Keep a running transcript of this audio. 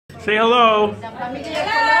Say hello.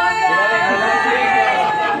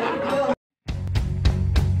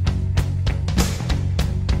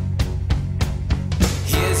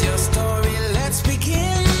 Here's your story, let's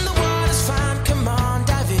begin. The water's fine, come on,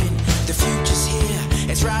 dive in. The future's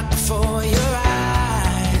here, it's right before your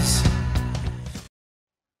eyes.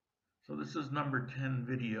 So this is number 10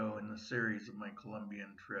 video in the series of my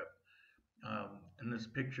Colombian trip. In this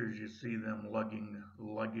pictures you see them lugging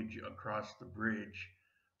luggage across the bridge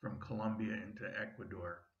from Colombia into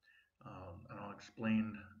Ecuador. And I'll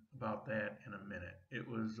explain about that in a minute. It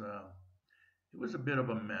was a bit of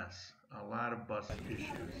a mess, a lot of bus issues.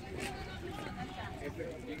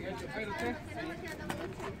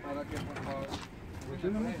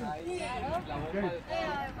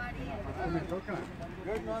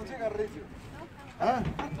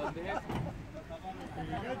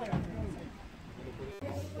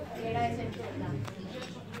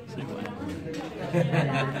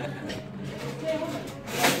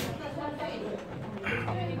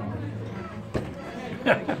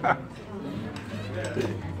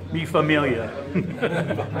 Mi familia.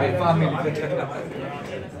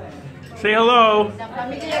 Say hello.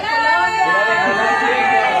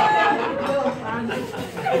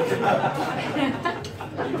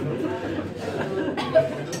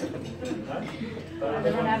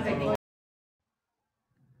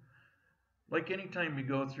 Like anytime you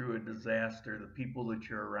go through a disaster, the people that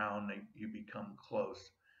you're around, you become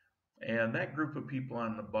close. And that group of people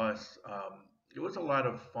on the bus, it was a lot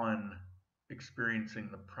of fun experiencing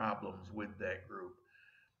the problems with that group.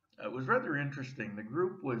 It was rather interesting. The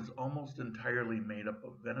group was almost entirely made up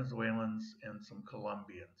of Venezuelans and some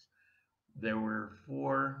Colombians. There were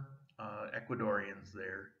 4 Ecuadorians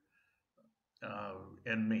there,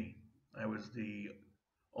 and me. I was the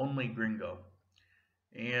only gringo.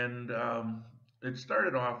 And it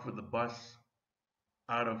started off with the bus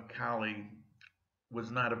out of Cali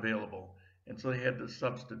was not available, and so they had to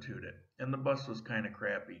substitute it. And the bus was kind of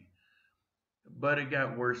crappy. But it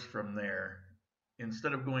got worse from there.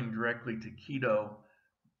 Instead of going directly to Quito,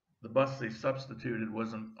 the bus they substituted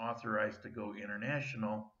wasn't authorized to go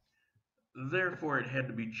international. Therefore, it had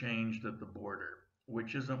to be changed at the border,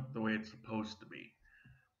 which isn't the way it's supposed to be.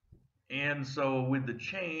 And so with the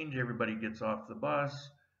change, everybody gets off the bus.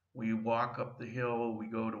 We walk up the hill. We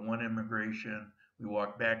go to one immigration. We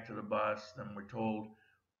walk back to the bus. Then we're told,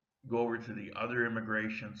 go over to the other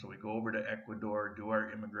immigration. So we go over to Ecuador, do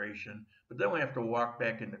our immigration. But then we have to walk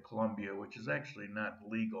back into Colombia, which is actually not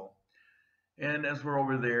legal. And as we're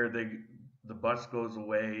over there, the bus goes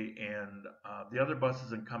away, and the other bus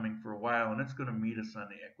isn't coming for a while, and it's going to meet us on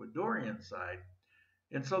the Ecuadorian side.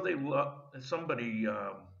 And so somebody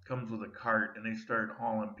comes with a cart, and they start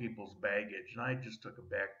hauling people's baggage, and I just took a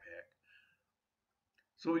backpack.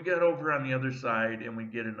 So we got over on the other side, and we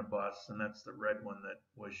get in a bus, and that's the red one that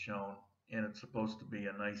was shown, and it's supposed to be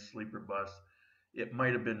a nice sleeper bus. It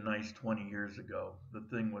might have been nice 20 years ago. The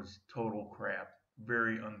thing was total crap,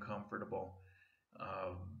 very uncomfortable,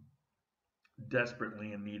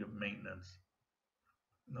 desperately in need of maintenance.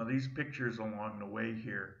 Now these pictures along the way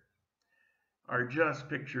here are just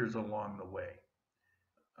pictures along the way.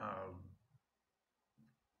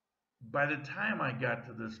 By the time I got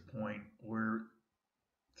to this point, we're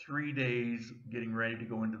 3 days getting ready to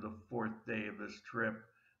go into the 4th day of this trip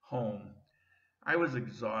home. I was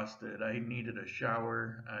exhausted. I needed a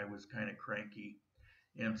shower. I was kind of cranky.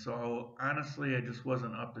 And so honestly, I just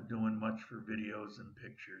wasn't up to doing much for videos and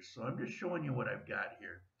pictures. So I'm just showing you what I've got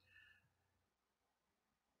here.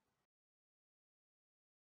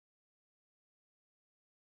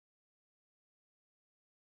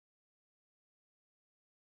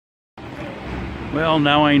 Well,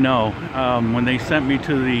 now I know. When they sent me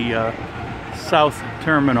to the south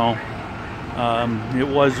terminal, it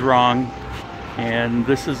was wrong, and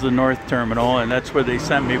this is the north terminal, and that's where they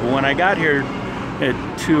sent me. But when I got here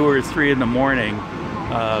at 2 or 3 in the morning,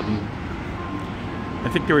 I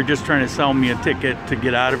think they were just trying to sell me a ticket to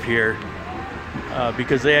get out of here,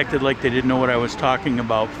 because they acted like they didn't know what I was talking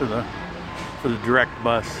about for the direct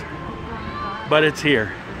bus. But it's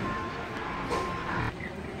here.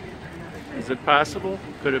 Is it possible?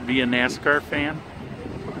 Could it be a NASCAR fan?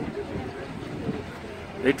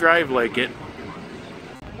 They drive like it.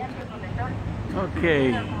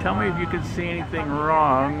 Okay, tell me if you can see anything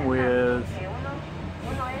wrong with...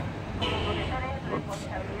 Oops.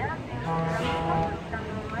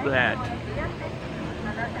 That.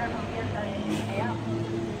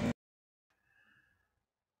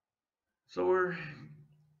 So we're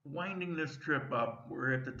winding this trip up.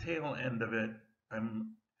 We're at the tail end of it.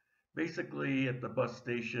 I'm basically at the bus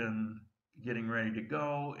station getting ready to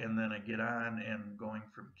go, and then I get on and going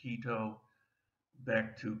from Quito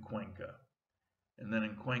back to Cuenca. And then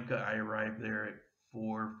in Cuenca, I arrived there at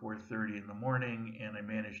 4:30 in the morning, and I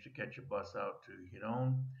managed to catch a bus out to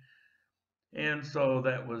Giron. And so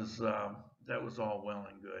that was all well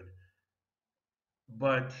and good.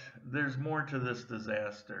 But there's more to this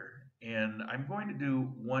disaster, and I'm going to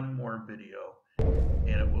do one more video,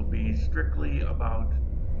 and it will be strictly about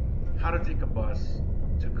how to take a bus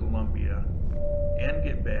to Colombia and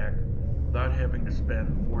get back without having to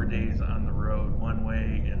spend 4 days on the road one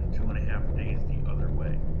way and 2.5 days the other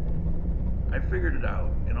way. I figured it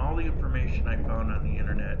out, and all the information I found on the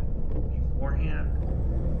internet beforehand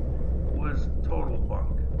was total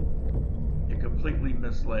bunk. It completely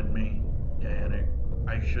misled me, and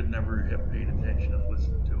I should never have paid attention and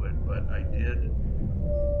listened to it, but I did,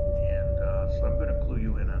 and so I'm going to clue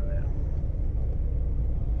you in on that.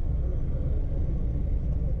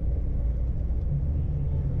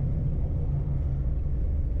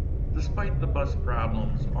 Despite the bus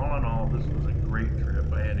problems, all in all, this was a great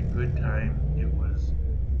trip. I had a good time. It was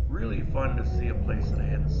really fun to see a place that I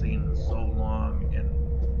hadn't seen in so long and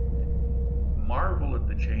marvel at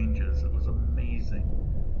the changes. It was amazing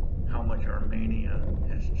how much Armenia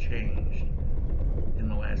has changed in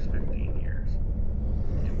the last 15 years.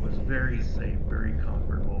 It was very safe, very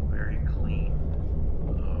comfortable, very clean.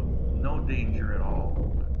 No danger at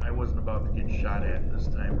all. I wasn't about to get shot at this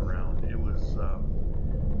time around. It was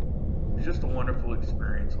just a wonderful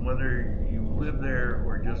experience. Whether you live there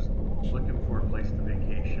or just looking for a place to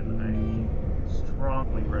vacation, I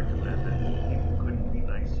strongly recommend it. People couldn't be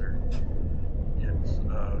nicer.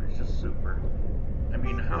 It's just super. I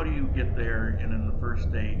mean, how do you get there and in the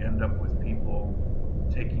first day end up with people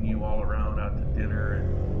taking you all around out to dinner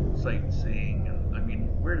and sightseeing? And I mean,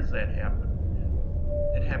 where does that happen?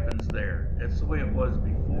 It happens there. It's the way it was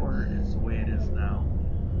before. It's the way it is now.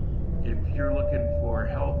 If you're looking for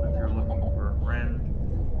help, if you're looking for a friend,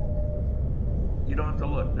 you don't have to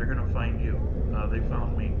look. They're going to find you. They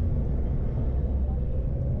found me.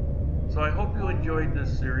 So I hope you enjoyed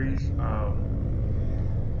this series.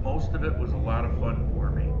 Most of it was a lot of fun for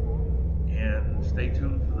me. And stay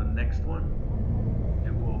tuned for the next one.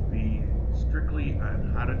 It will be strictly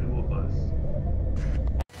on how to do a bus.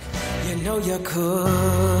 You know you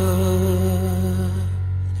could.